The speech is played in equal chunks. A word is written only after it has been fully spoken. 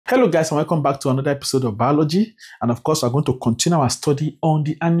Hello guys, and welcome back to another episode of biology. And of course, we're going to continue our study on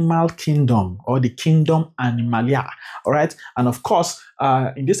the animal kingdom or the kingdom Animalia. All right. And of course,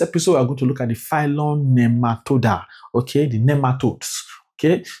 in this episode, we're going to look at the phylum Nematoda. Okay, the nematodes.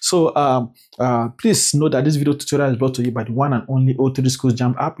 Okay, so please know that this video tutorial is brought to you by the one and only O3 Schools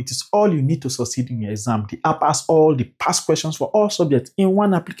JAMB app. It is all you need to succeed in your exam. The app has all the past questions for all subjects in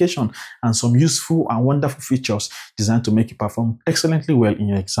one application and some useful and wonderful features designed to make you perform excellently well in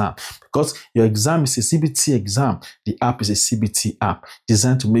your exam. Because your exam is a CBT exam, the app is a CBT app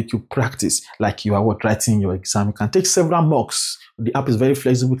designed to make you practice like you are writing your exam. You can take several mocks. The app is very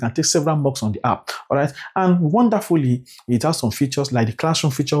flexible. You can take several mocks on the app. All right. And wonderfully, it has some features like the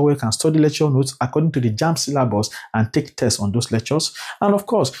classroom feature where you can study lecture notes according to the JAMB syllabus and take tests on those lectures. And of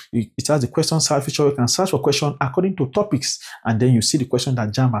course, it has the question search feature where you can search for questions according to topics. And then you see the question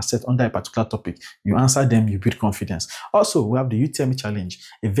that JAMB has set under a particular topic. You answer them, you build confidence. Also, we have the UTME challenge,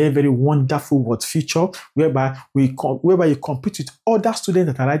 a very, very wonderful feature whereby you compete with other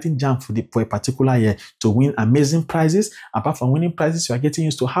students that are writing JAMB for a particular year to win amazing prizes. Apart from winning prizes, you are getting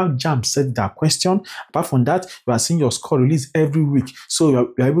used to how JAMB set that question. Apart from that, you are seeing your score released every week. So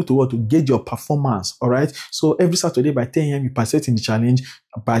you are able to gauge your performance. All right. So every Saturday by 10 a.m. you participate in the challenge.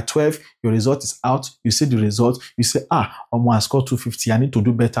 By 12, your result is out. You see the result. You say, I scored 250. I need to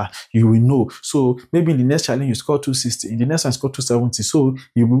do better. You will know. So maybe in the next challenge, you score 260. In the next one, you score 270. So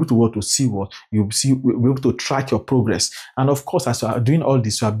you'll be able to see what you'll be able to track your progress. And of course, as you are doing all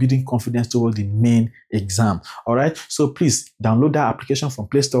this, you are building confidence towards the main exam. All right. So please download that application from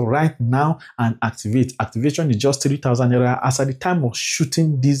Play Store right now and activate. Activation is just 3,000 naira as at the time of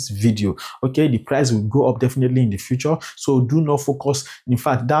shooting this video. Okay. The price will go up definitely in the future. So do not focus. In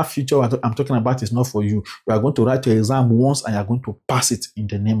fact, that feature I'm talking about is not for you. You are going to write your exam once and you are going to pass it in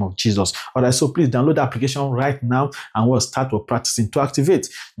the name of Jesus. All right, so please download the application right now and we'll start practicing. To activate,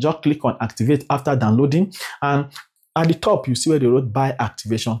 just click on activate after downloading, and at the top, you see where they wrote buy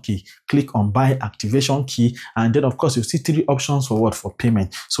activation key. Click on buy activation key. And then, of course, you see three options for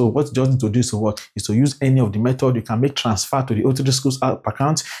payment. So what you just need to do is to use any of the method. You can make transfer to the O3 Schools app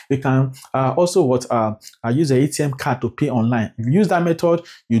account. You can also use an ATM card to pay online. If you use that method,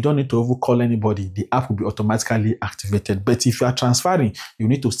 you don't need to ever call anybody. The app will be automatically activated. But if you are transferring, you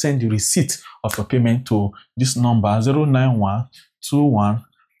need to send the receipt of your payment to this number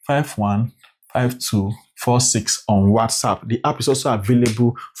 09121515246 on WhatsApp. The app is also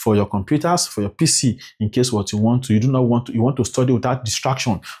available for your computers, for your PC, in case you want to study without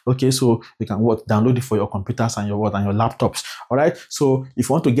distraction. Okay, so you can download it for your computers and your laptops. All right. So if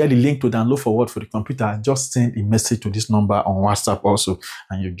you want to get the link to download for the computer, just send a message to this number on WhatsApp also,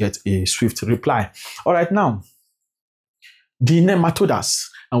 and you get a swift reply. All right, now the nematodas,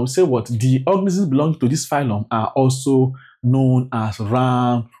 I will say the organisms belonging to this phylum are also known as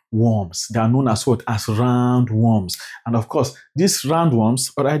roundworms. They are known as as roundworms. And of course, these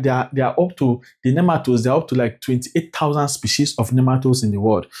roundworms, all right, they are up to the nematodes. They are up to like 28,000 species of nematodes in the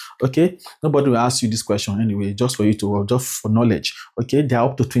world. Okay, nobody will ask you this question anyway, just for you to just for knowledge. Okay, there are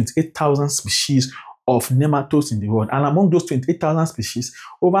up to 28,000 species of nematodes in the world, and among those 28,000 species,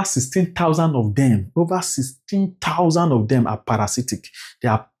 over 16,000 of them are parasitic. They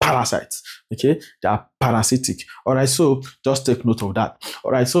are parasites. Okay, they are parasitic. All right, so just take note of that.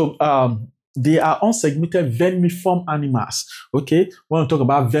 All right, so they are unsegmented vermiform animals. Okay, when we talk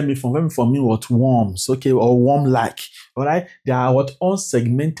about vermiform means worms. Okay, or worm-like. All right, they are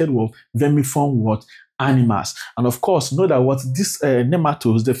unsegmented vermiform animals. And of course, know that these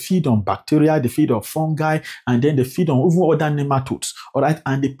nematodes, they feed on bacteria, they feed on fungi, and then they feed on even other nematodes. All right,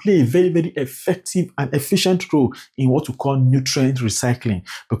 and they play a very, very effective and efficient role in what we call nutrient recycling,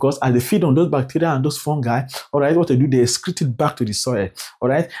 because as they feed on those bacteria and those fungi, all right, what they do, they excrete it back to the soil. All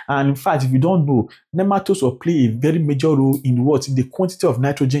right, and in fact, if you don't know, nematodes will play a very major role in the quantity of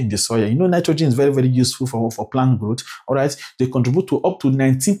nitrogen in the soil. You know, nitrogen is very, very useful for plant growth. All right, they contribute to up to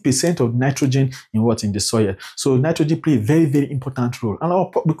 19% of nitrogen in the soil. So nitrogen play a very, very important role.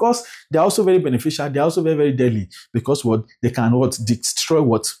 And because they're also very beneficial, they're also very, very deadly, because they can destroy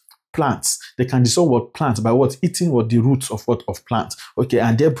plants. They can destroy plants by eating the roots of plants. Okay,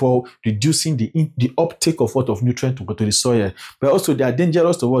 and therefore reducing the uptake of nutrient to the soil. But also they are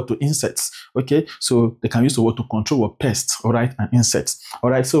dangerous to insects. Okay, so they can use to control pests. All right, and insects.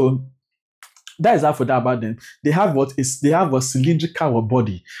 All right, so that is for that about them. They have a cylindrical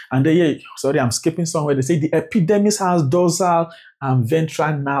body, and I'm skipping somewhere. They say the epidermis has dorsal and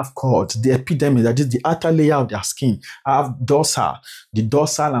ventral nerve cords. The epidermis, that is the outer layer of their skin, have dorsal and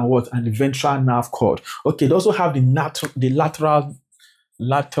the ventral nerve cord. Okay, they also have the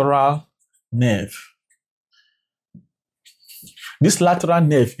lateral nerve. This lateral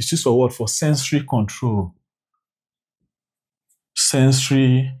nerve is used for what? For sensory control.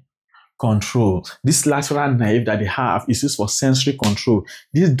 Sensory control. This lateral nerve that they have is used for sensory control.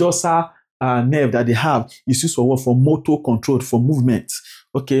 This dorsal nerve that they have is used for what? For motor control, for movement.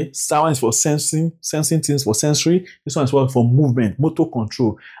 Okay, that one is for sensing things, for sensory. This one is for movement, motor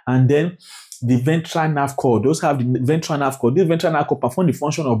control. And then the ventral nerve cord, those have the ventral nerve cord. This ventral nerve cord perform the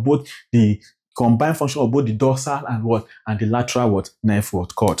function of both the combined function of both the dorsal and the lateral nerve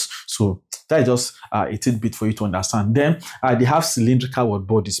cords. So that is just a tidbit for you to understand. Then they have cylindrical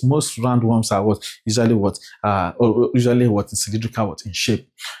bodies. Most roundworms are usually cylindrical in shape.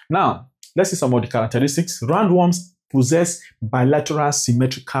 Now let's see some of the characteristics. Roundworms possess bilateral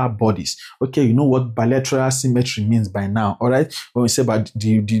symmetrical bodies. Okay, you know what bilateral symmetry means by now. All right, when we say about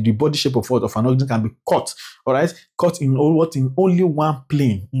the body shape of an organism can be cut. All right, cut in only one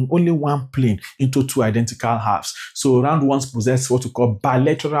plane, into two identical halves. So roundworms possess what we call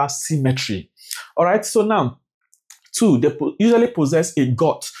bilateral symmetry. All right, so now they usually possess a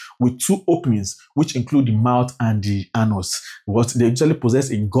gut with two openings, which include the mouth and the anus. They usually possess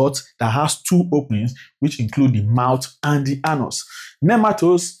a gut that has two openings, which include the mouth and the anus.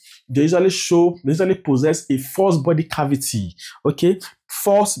 Nematodes, they usually possess a false body cavity. Okay,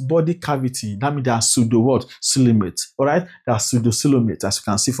 false body cavity. That means they are pseudo-coelomate. All right, they are pseudo-coelomate, as you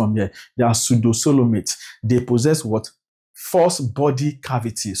can see from here. They are pseudo-coelomate. They possess what? False body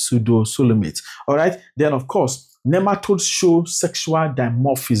cavity, pseudo-coelomate. All right, then of course, nematodes show sexual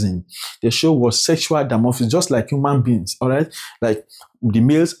dimorphism. They show what? Sexual dimorphism, just like human beings. All right, like the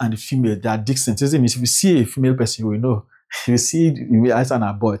males and the females, they are distinct. It means if you see a female person, you will know. You see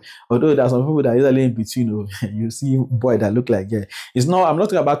a boy. Although there are some people that are usually in between. You see boy that look like girl. It's not. I'm not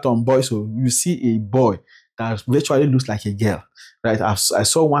talking about tomboy. So you see a boy that virtually looks like a girl, right? I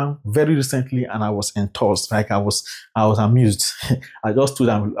saw one very recently and I was enthused. Like I was amused. I just stood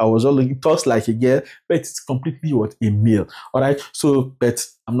and I was all looking, talks like a girl, but it's completely a male. All right. So, but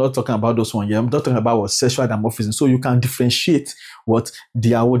I'm not talking about those ones. Yeah, I'm not talking about sexual dimorphism. So you can differentiate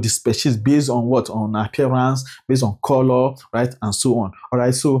the species based on on appearance, based on color, right, and so on. All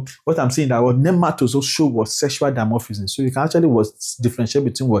right. So what I'm saying that nematodes also show sexual dimorphism. So you can actually differentiate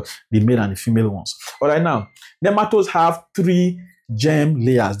between the male and the female ones. All right. Now, nematodes have 3 JAMB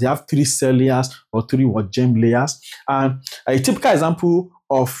layers. They have 3 cell layers or 3 JAMB layers. And a typical example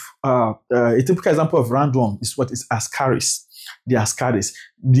of roundworm is Ascaris. The Ascaris.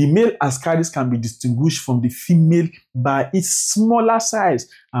 The male Ascaris can be distinguished from the female by its smaller size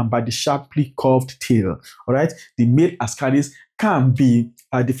and by the sharply curved tail. All right, the male Ascaris can be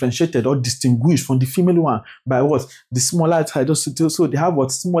differentiated or distinguished from the female one by the smaller size. So they have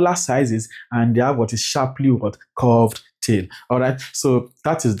smaller sizes and they have is sharply curved tail. All right, so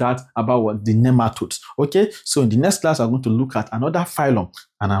that is that about the nematodes. Okay, so in the next class I'm going to look at another phylum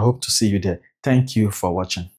and I hope to see you there. Thank you for watching.